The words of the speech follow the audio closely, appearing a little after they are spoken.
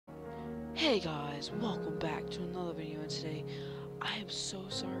Hey guys, welcome back to another video, and today I am so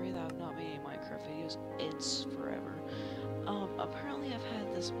sorry that I've not made any Minecraft videos. It's forever. Apparently I've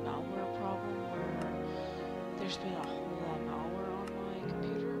had this malware problem where there's been a whole lot of malware on my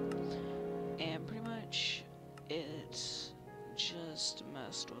computer, and pretty much it's just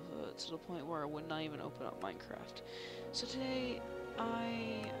messed with it to the point where I would not even open up Minecraft. So today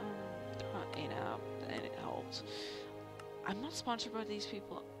I got an app and it helped. I'm not sponsored by these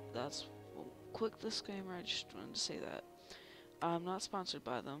people. That's quick disclaimer, I just wanted to say that. I'm not sponsored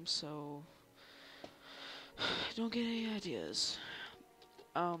by them, so don't get any ideas.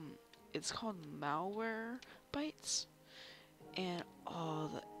 It's called Malware Bytes, and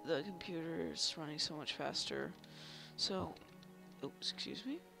the computer is running so much faster. So, oops, excuse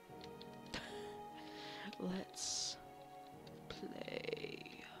me. Let's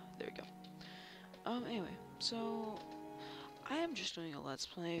play. There we go. Anyway, so I am just doing a Let's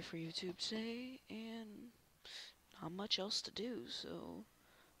Play for YouTube today, and not much else to do, so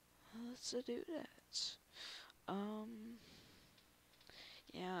let's do that.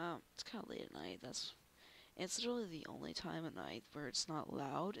 Yeah, it's kind of late at night. It's literally the only time at night where it's not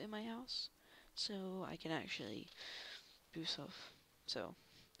loud in my house, so I can actually do stuff. So,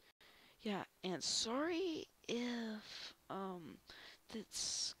 yeah, and sorry if,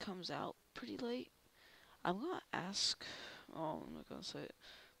 this comes out pretty late. I'm gonna ask, oh, I'm not gonna say it,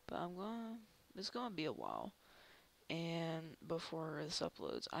 but it's gonna be a while. And before this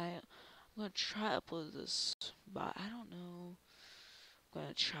uploads, I'm gonna try to upload this, but I don't know. I'm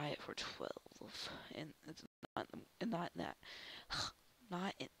gonna try it for 12, and it's not that,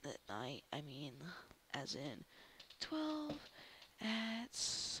 not in the night. I mean, as in 12 at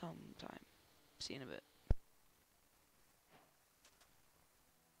some time. See you in a bit.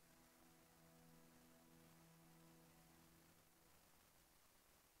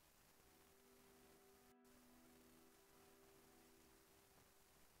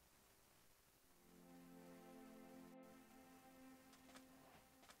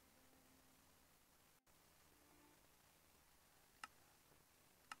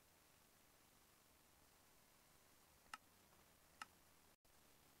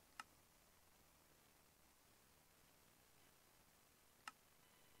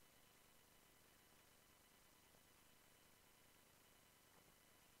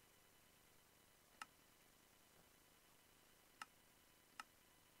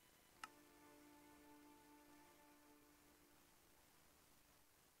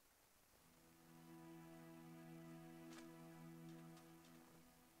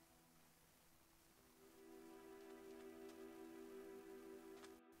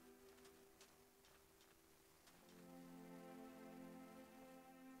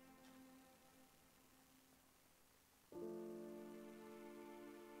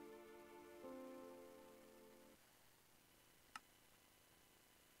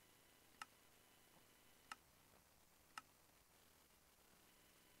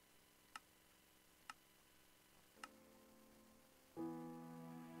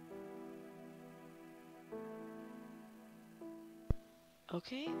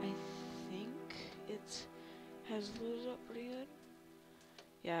 Okay, I think it has loaded up pretty good.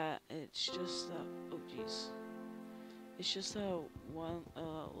 Yeah, it's just that. Oh, jeez. It's just that one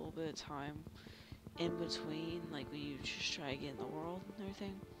little bit of time in between, like when you just try to get in the world and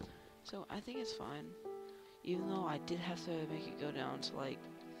everything. So I think it's fine. Even though I did have to make it go down to like,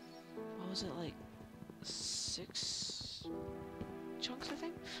 what was it, like 6 chunks, I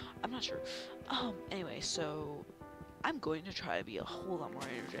think? I'm not sure. Anyway, so I'm going to try to be a whole lot more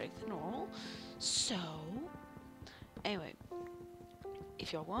energetic than normal. So, anyway,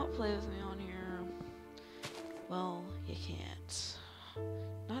 if y'all want to play with me on here, well, you can't.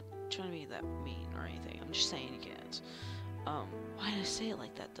 Not trying to be that mean or anything, I'm just saying you can't. Why did I say it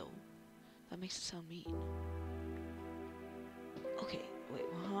like that, though? That makes it sound mean. Okay, wait,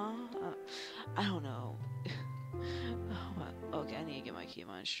 huh? I don't know. Okay, I need to get my key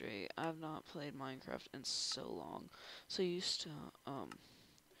mind straight. I've not played Minecraft in so long. So used to,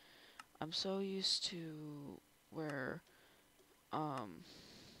 I'm so used to where,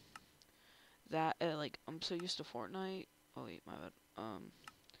 like, I'm so used to Fortnite. Oh wait, my bad.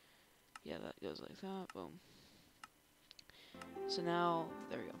 Yeah, that goes like that, boom. So now,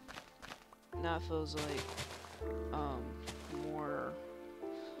 there we go. Now it feels like, more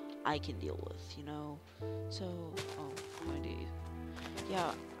I can deal with, you know? So, indeed.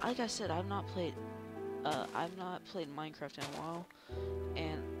 Yeah, like I said, I've not played Minecraft in a while,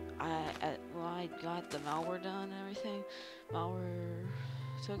 and when I got the malware done and everything, malware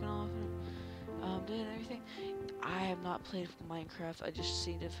taken off, did everything. I have not played Minecraft. I just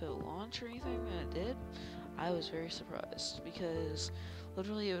seen if it would launch or anything, and it did. I was very surprised because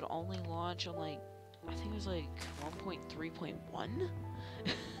literally it would only launch on like I think it was like 1.3.1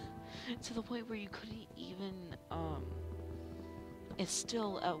 to the point where you couldn't even it's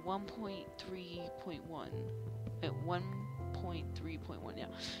still at 1.3.1 at 1.3.1 yeah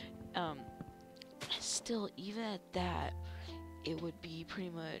still even at that it would be pretty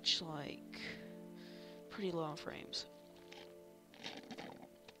much like pretty low on frames.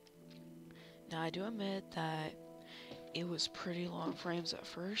 Now I do admit that it was pretty long frames at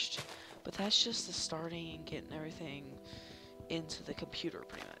first, but that's just the starting and getting everything into the computer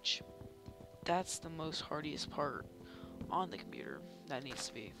pretty much. That's the most hardiest part on the computer that needs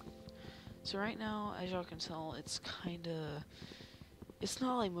to be. So right now, as y'all can tell, it's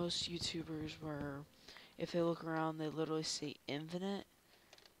not like most YouTubers where if they look around they literally see infinite.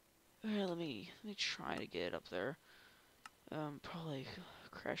 Here, let me try to get it up there. Probably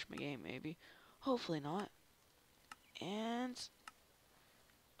crash my game maybe. Hopefully not. And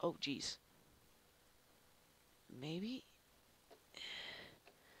oh jeez. Maybe.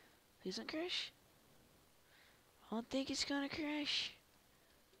 Please don't crash. I don't think it's gonna crash.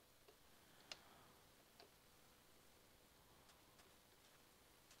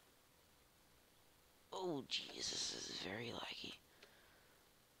 Oh jeez, this is very laggy.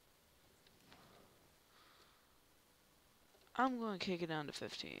 I'm gonna kick it down to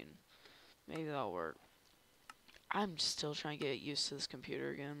 15. Maybe that'll work. I'm still trying to get used to this computer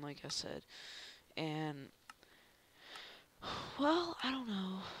again, like I said. And, well, I don't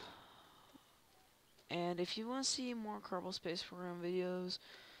know. And if you want to see more Kerbal Space Program videos,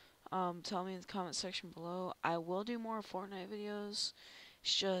 tell me in the comment section below. I will do more Fortnite videos.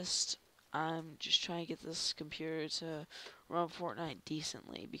 It's just, I'm just trying to get this computer to run Fortnite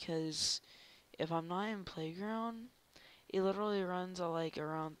decently. Because if I'm not in Playground, it literally runs at like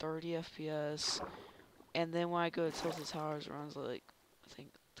around 30 FPS. And then when I go to Tilted Towers, it runs like, I think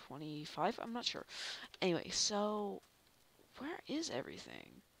 25? I'm not sure. Anyway, so, where is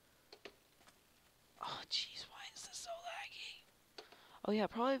everything? Oh, jeez, why is this so laggy? Oh, yeah,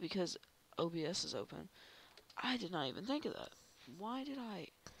 probably because OBS is open. I did not even think of that. Why did I?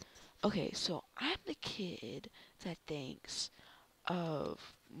 Okay, so I'm the kid that thinks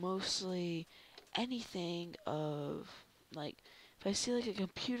of mostly anything of, like, if I see, like, a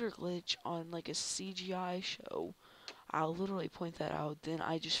computer glitch on, like, a CGI show, I'll literally point that out. Then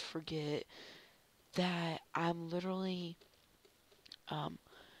I just forget that I'm literally, um,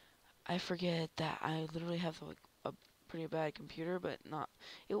 I forget that I literally have like a pretty bad computer, but not.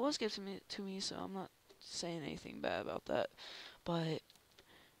 It was given to me, so I'm not saying anything bad about that. But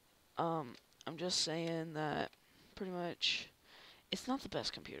I'm just saying that pretty much it's not the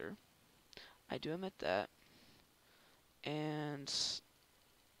best computer. I do admit that. And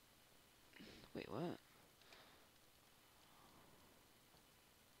wait, what?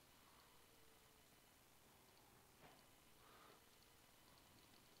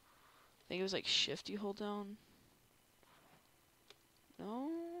 I think it was like Shift you hold down. No.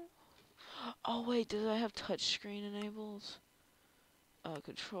 Oh wait, did I have touchscreen enabled?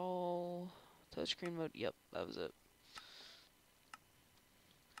 Control, touchscreen mode. Yep, that was it.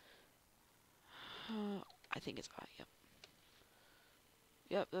 I think it's I. Yep.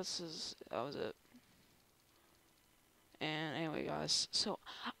 Yep, that was it. And anyway, guys, so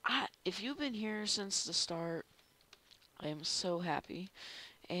if you've been here since the start, I am so happy.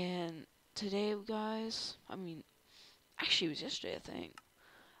 And today, guys, I mean, actually, it was yesterday, I think.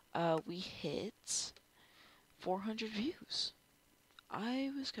 We hit 400 views.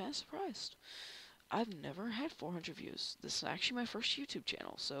 I was kind of surprised. I've never had 400 views. This is actually my first YouTube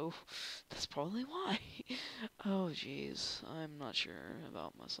channel, so that's probably why. Oh, jeez, I'm not sure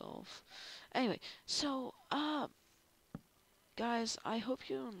about myself. Anyway, so, guys, I hope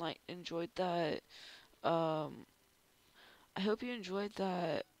you enjoyed that. Um, I hope you enjoyed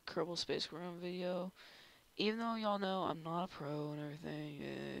that Kerbal Space Program video. Even though y'all know I'm not a pro and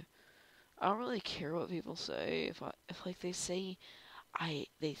everything, I don't really care what people say. If like they say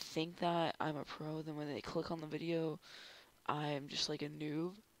they think that I'm a pro, then when they click on the video, I'm just like a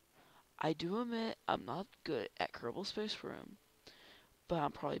noob. I do admit I'm not good at Kerbal Space Program, but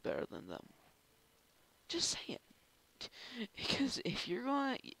I'm probably better than them. Just saying. Because if you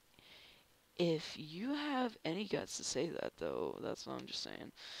have any guts to say that, though, that's what I'm just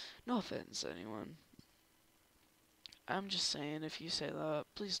saying. No offense to anyone. I'm just saying, if you say that,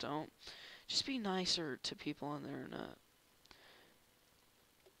 please don't. Just be nicer to people on the internet.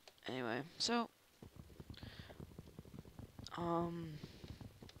 Anyway, so,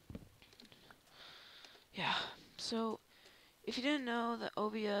 Yeah. So if you didn't know that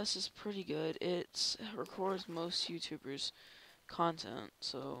OBS is pretty good, it records most YouTubers' content.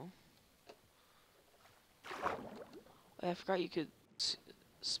 So I forgot you could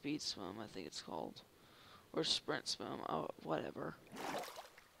speed swim. I think it's called, or sprint swim. Oh, whatever.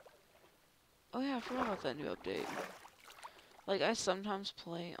 Oh yeah, I forgot about that new update. Like I sometimes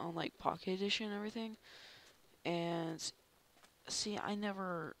play on like Pocket Edition and everything, and see, I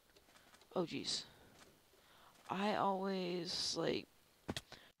never. Oh jeez. I always like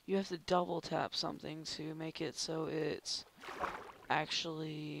you have to double tap something to make it so it's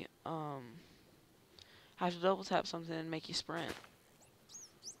actually have to double tap something and make you sprint.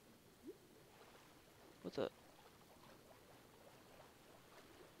 What the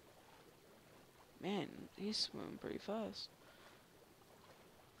man, he's swimming pretty fast.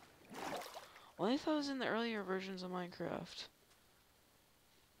 Well, I thought it was in the earlier versions of Minecraft.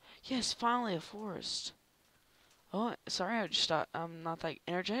 Yes, finally a forest. Oh, sorry, I just thought I'm not that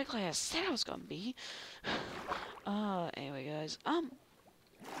energetic like I said I was gonna be. Anyway, guys,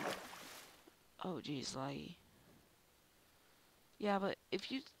 oh geez, like, yeah, but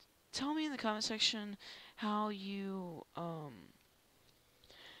if you tell me in the comment section how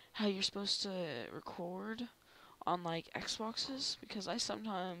how you're supposed to record on like Xboxes, because I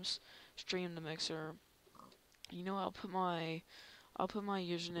sometimes stream the Mixer. You know, I'll put my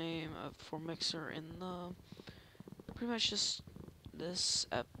username for Mixer in the pretty much just this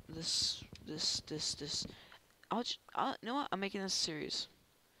this. You know what? I'm making this series.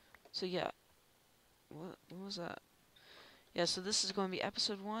 So yeah, what was that? Yeah, so this is going to be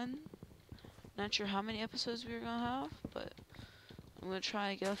episode 1. Not sure how many episodes we're gonna have, but I'm gonna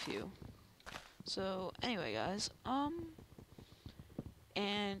try to get a few. So anyway, guys,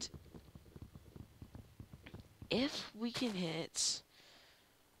 and if we can hit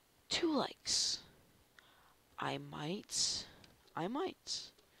 2 likes, I might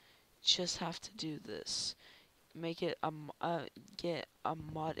just have to do this. Make it get a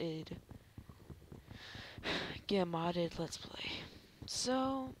modded Let's Play.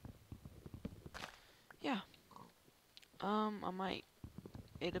 So yeah, I might.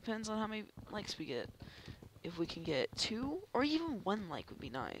 It depends on how many likes we get. If we can get 2 or even 1 like would be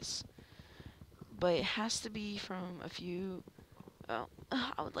nice. But it has to be from a few. Oh,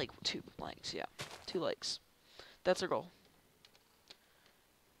 I would like 2 likes. Yeah, 2 likes. That's our goal.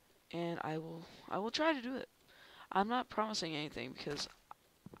 And I will try to do it. I'm not promising anything because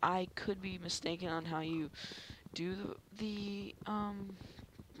I could be mistaken on how you do the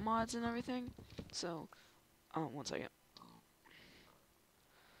mods and everything. So, one second.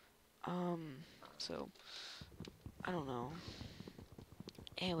 So I don't know.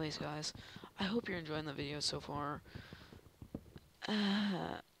 Anyways, guys, I hope you're enjoying the video so far.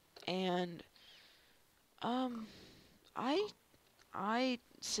 And I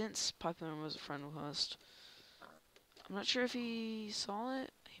since Popular was a friend request, I'm not sure if he saw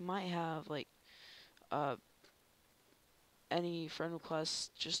it. He might have like uh any friend requests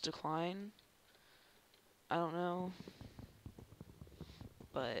just decline. I don't know,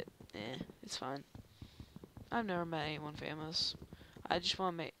 but it's fine. I've never met anyone famous. I just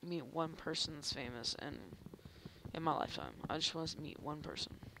want to meet one person that's famous, and in my lifetime, I just want to meet one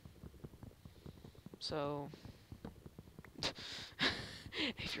person. So,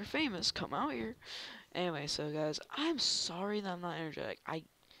 if you're famous, come out here. Anyway, so guys, I'm sorry that I'm not energetic. I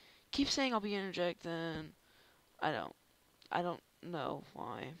keep saying I'll be energetic, then I don't. I don't know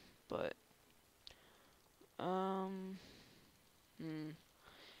why, but hmm.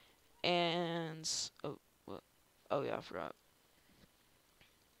 And oh, what? Oh yeah, I forgot.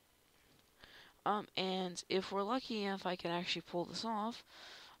 And if we're lucky enough, I can actually pull this off.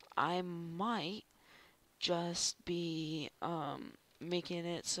 I might just be making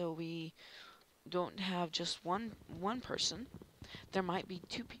it so we don't have just one person. There might be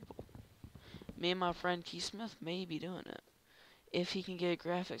 2 people. Me and my friend Keith Smith may be doing it if he can get a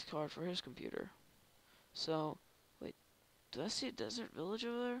graphics card for his computer. So, wait, do I see a desert village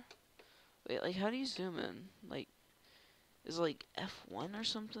over there? Wait, like how do you zoom in? Like, is it like F1 or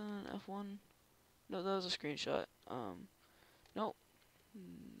something? F1? No, that was a screenshot. Nope.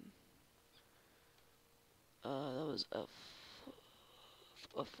 That was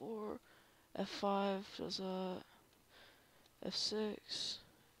F4, F5, does that, F6,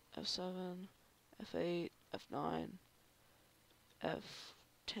 F7, F8, F9,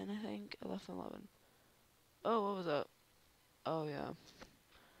 F10, I think, F11. Oh, what was that? Oh, yeah.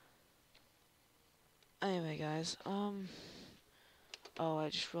 Anyway, guys, oh, I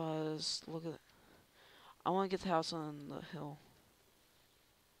just realized, look at, I want to get the house on the hill.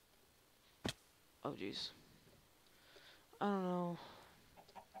 Oh jeez. I don't know.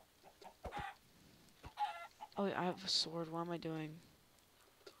 Oh, I have a sword. What am I doing?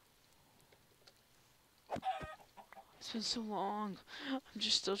 It's been so long. I'm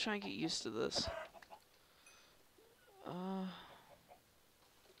just still trying to get used to this.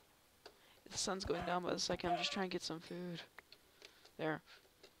 The sun's going down by the second. I'm just trying to get some food. There.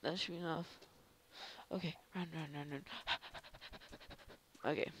 That should be enough. Okay. Run, run, run, run.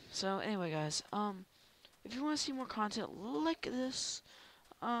 Okay. So, anyway, guys. If you want to see more content like this,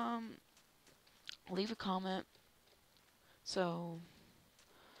 leave a comment. So,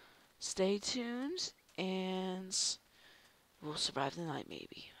 stay tuned, and we'll survive the night,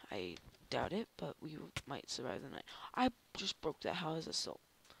 maybe. I doubt it, but we might survive the night. I just broke that. How is it still?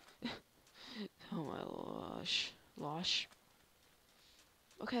 Oh my gosh. Losh.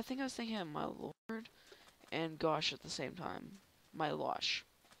 Okay, I think I was thinking of my lord and gosh at the same time. My losh.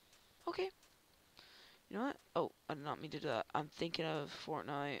 Okay. You know what? Oh, I did not mean to do that. I'm thinking of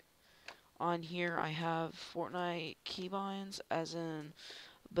Fortnite. On here, I have Fortnite keybinds, as in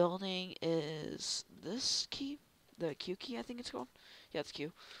building is this key, the Q key, I think it's called. Yeah, it's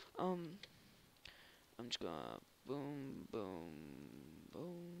Q. I'm just gonna boom, boom,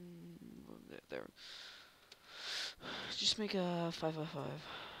 boom, boom. There. Just make a 555.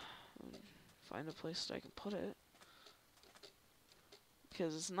 Find a place that I can put it,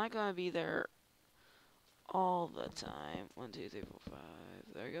 because it's not gonna be there all the time. 1, 2, 3, 4, 5.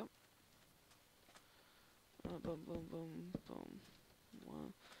 There you go. Boom, boom, boom, boom.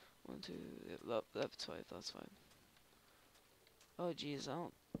 1, 2. That's 5. That's 5. Oh, geez, I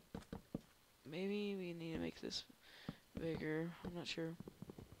don't. Maybe we need to make this bigger. I'm not sure.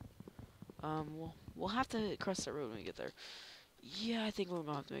 We'll have to cross that road when we get there. Yeah, I think we're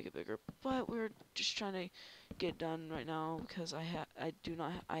gonna have to make it bigger, but we're just trying to get it done right now because I have it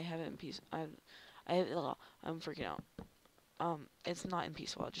in peace. I'm freaking out. It's not in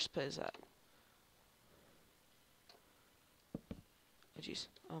peaceful. I'll just put it as that. Oh jeez.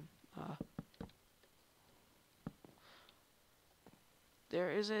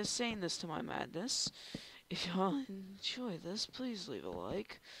 There is a saying this to my madness. If y'all enjoy this, please leave a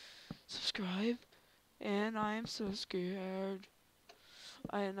like, subscribe, and I am so scared.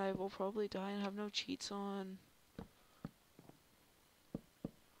 And I will probably die and have no cheats on.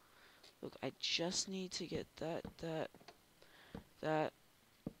 Look, I just need to get that.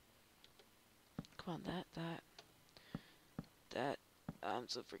 Come on, that. I'm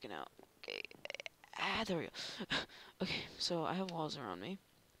so freaking out. Okay. There we go. Okay, so I have walls around me.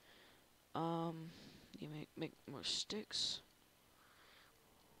 You make more sticks.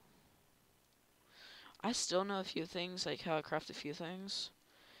 I still know a few things, like how I craft a few things.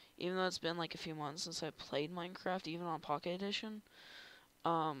 Even though it's been like a few months since I played Minecraft, even on Pocket Edition.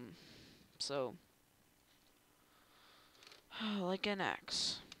 So like an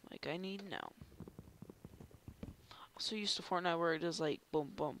axe. Like I need now. I'm so used to Fortnite where it is like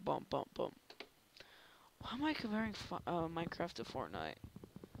boom, boom, boom, boom, boom. Why am I comparing Minecraft to Fortnite?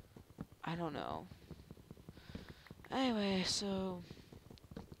 I don't know. Anyway, so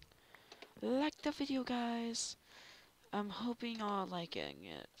like the video, guys. I'm hoping y'all liking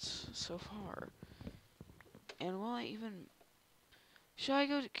it so far. And will I even? Should I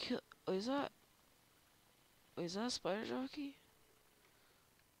go to kill? Oh, is that a spider jockey?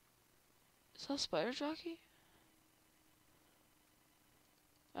 Is that a spider jockey?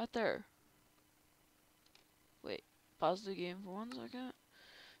 Out there. Wait, pause the game for 1 second.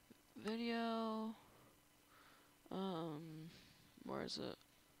 Video. Where is it?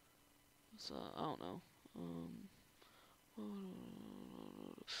 I don't know.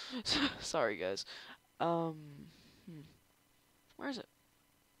 Sorry, guys. Where is it?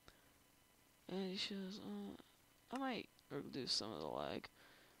 And he shows. I might reduce some of the lag.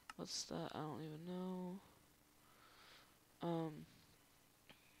 What's that? I don't even know.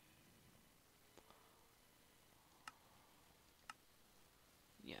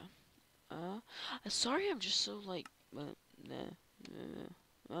 Yeah. Sorry, I'm just so like.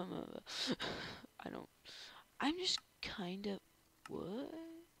 I don't. I'm just kind of. What?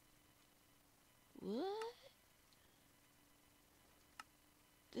 What?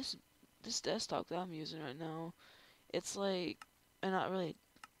 This desktop that I'm using right now, it's like, and not really.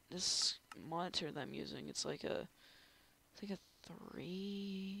 This monitor that I'm using, it's like a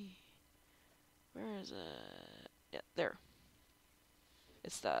 3. Where is it? Yeah, there.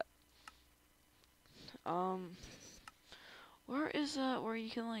 It's that. Where is that where you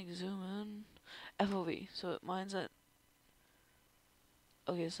can like zoom in? FOV. So mine's at.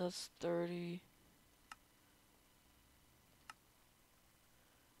 Okay, so that's 30.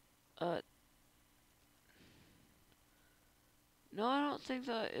 No, I don't think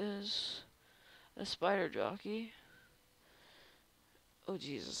that is a spider jockey. Oh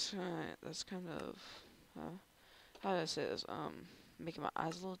Jesus, that's kind of how do I say this? Making my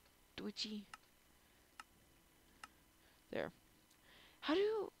eyes a little twitchy. There. How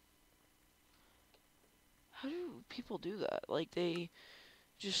do how do people do that? Like they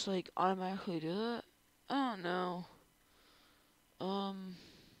just like automatically do that? I don't know. Um.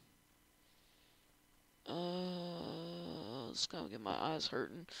 It's gonna get my eyes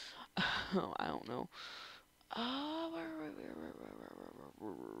hurting. I don't know.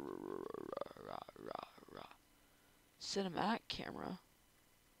 Cinematic camera.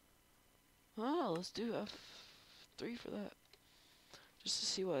 Oh, let's do F3 for that. Just to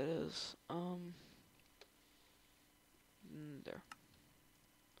see what it is. There.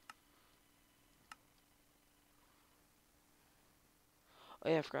 Oh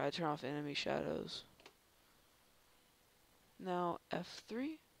yeah, I forgot to turn off enemy shadows. Now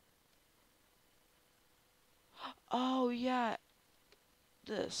F3. Oh yeah,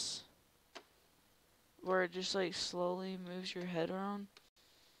 this. Where it just like slowly moves your head around.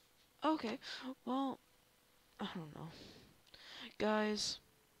 Okay, well, I don't know. Guys,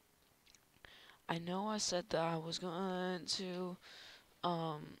 I know I said that I was going to,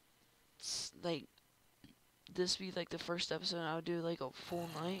 like, this be like the first episode and I would do like a full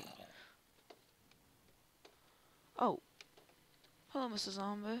night. Oh, hello, Mr.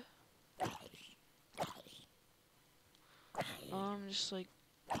 Zombie. Just like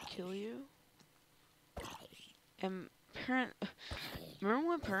kill you. And remember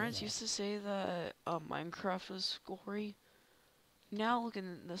when parents used to say that Minecraft was gory? Now looking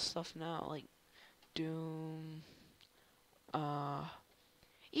at this stuff now, like Doom,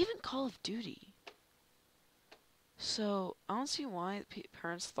 even Call of Duty. So I don't see why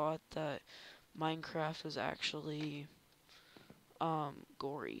parents thought that Minecraft was actually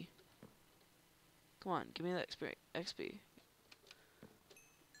gory. Come on, give me that XP.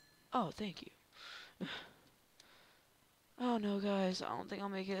 Oh, thank you. Oh no, guys, I don't think I'll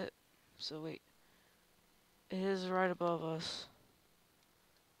make it. So wait, it is right above us.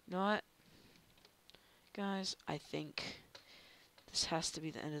 You know what? Guys, I think this has to be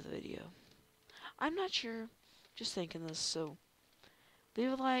the end of the video. I'm not sure, just thinking this, so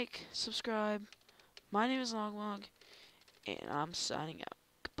leave a like, subscribe. My name is Longmog, and I'm signing out.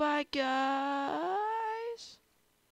 Goodbye, guys!